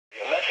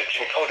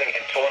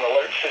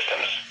alert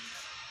systems.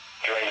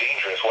 During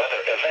dangerous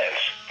weather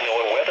events,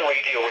 NOAA weather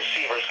radio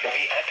receivers can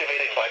be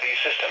activated by these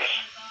systems.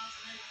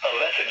 A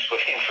message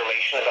with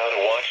information about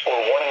a watch or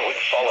warning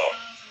would follow.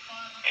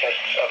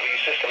 Tests of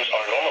these systems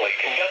are normally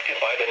conducted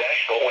by the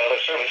National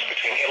Weather Service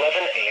between 11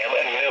 a.m.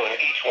 and noon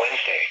each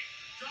Wednesday.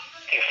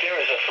 If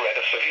there is a threat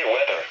of severe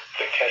weather,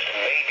 the test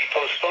may be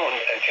postponed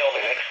until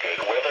the next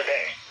good weather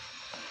day.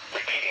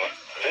 Repeating,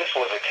 this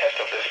was a test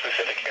of the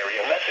specific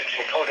area message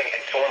encoding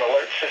and tone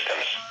alert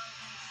systems.